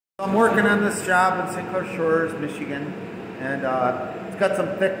I'm working on this job in St. Clair Shores, Michigan, and it's got some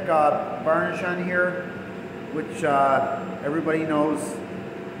thick varnish on here, which everybody knows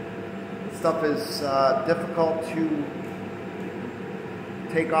stuff is difficult to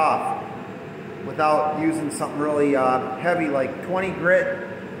take off without using something really heavy like 20 grit.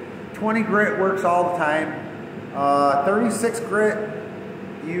 20 grit works all the time. 36 grit,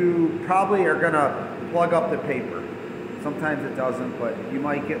 you probably are gonna plug up the paper. Sometimes it doesn't, but you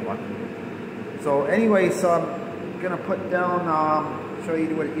might get lucky. So anyway, so I'm gonna put down, show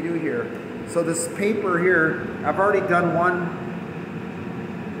you what you do here. So this paper here, I've already done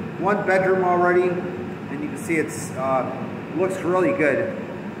one bedroom already, and you can see it's looks really good.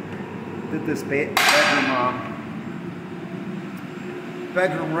 Did this bedroom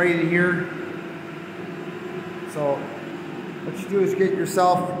right in here. So what you do is get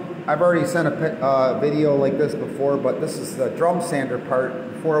yourself, I've already sent a video like this before, but this is the drum sander part.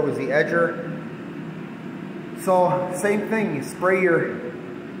 Before it was the edger. So same thing, you spray your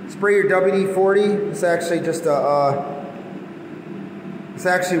WD-40. It's actually just this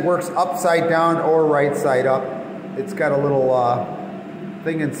actually works upside down or right side up. It's got a little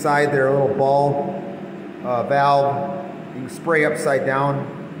thing inside there, a little ball valve. You can spray upside down.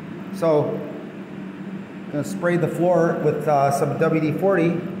 So I'm going to spray the floor with some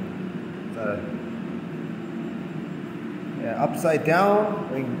WD-40. Yeah, upside down.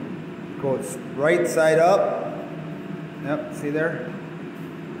 We can go right side up. Yep, see there?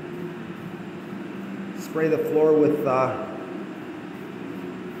 Spray the floor with,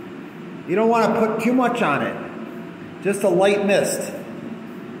 you don't want to put too much on it. Just a light mist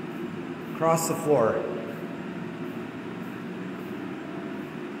across the floor.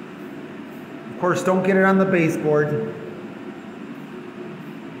 Of course, don't get it on the baseboard.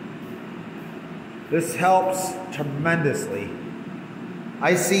 This helps tremendously.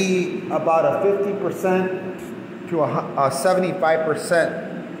 I see about a 50% to a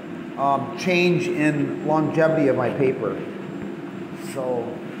 75% change in longevity of my paper. So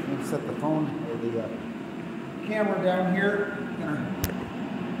let me set the phone or the camera down here.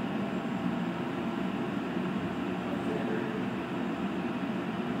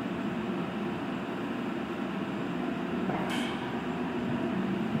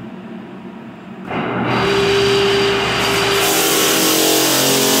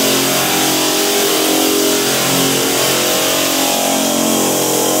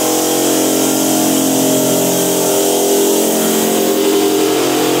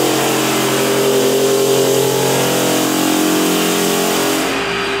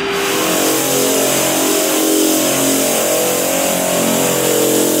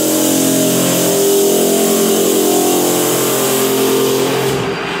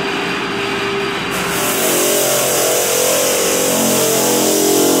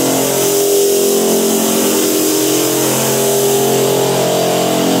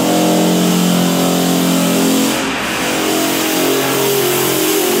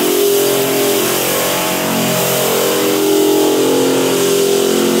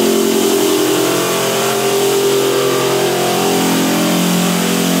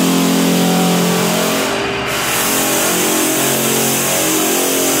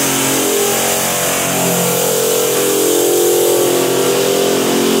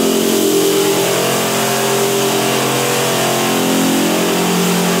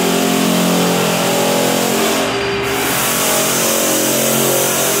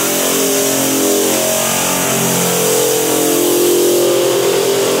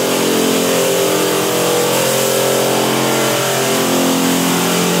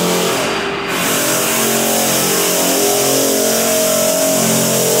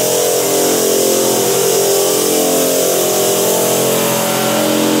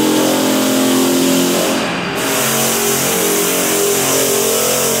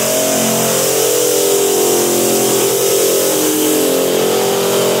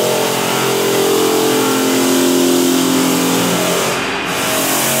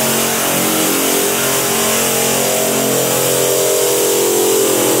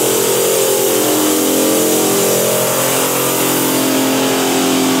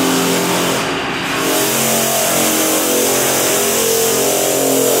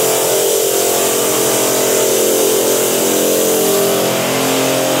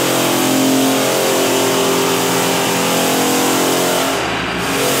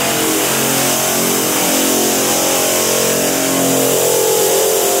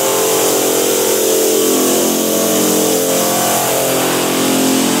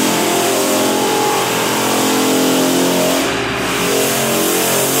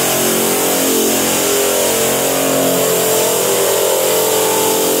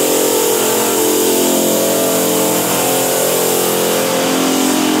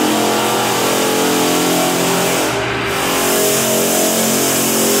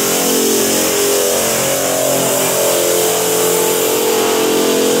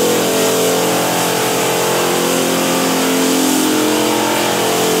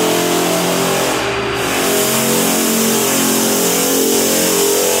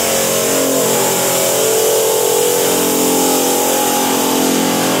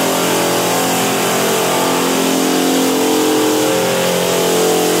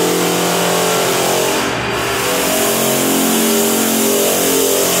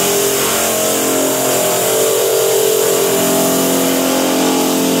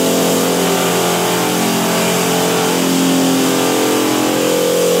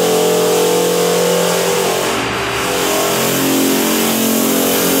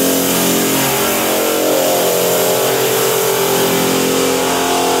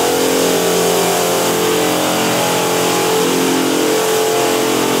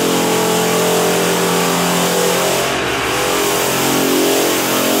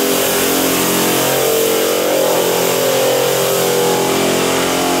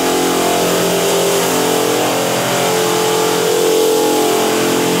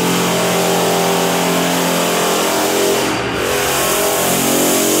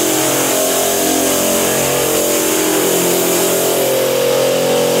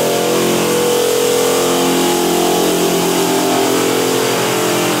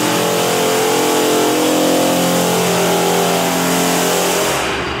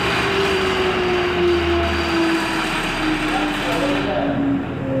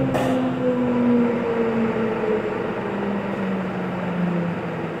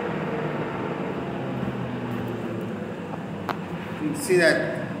 see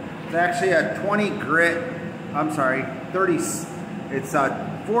that it's actually a 20 grit, I'm sorry, 30, it's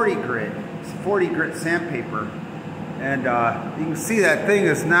a 40 grit. It's 40 grit sandpaper. And you can see that thing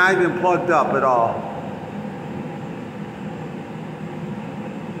is not even plugged up at all.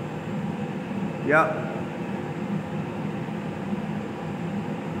 Yep.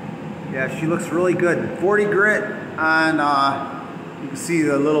 Yeah, she looks really good. 40 grit on, you can see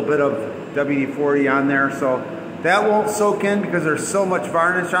a little bit of WD-40 on there. So that won't soak in because there's so much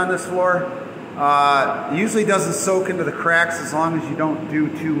varnish on this floor. It usually doesn't soak into the cracks as long as you don't do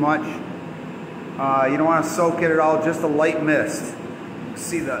too much. You don't want to soak it at all, just a light mist. You can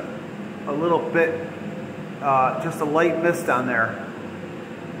see a little bit, just a light mist on there.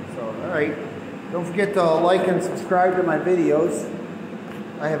 So, alright. Don't forget to like and subscribe to my videos.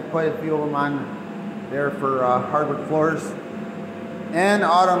 I have quite a few of them on there for hardwood floors and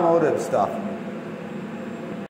automotive stuff.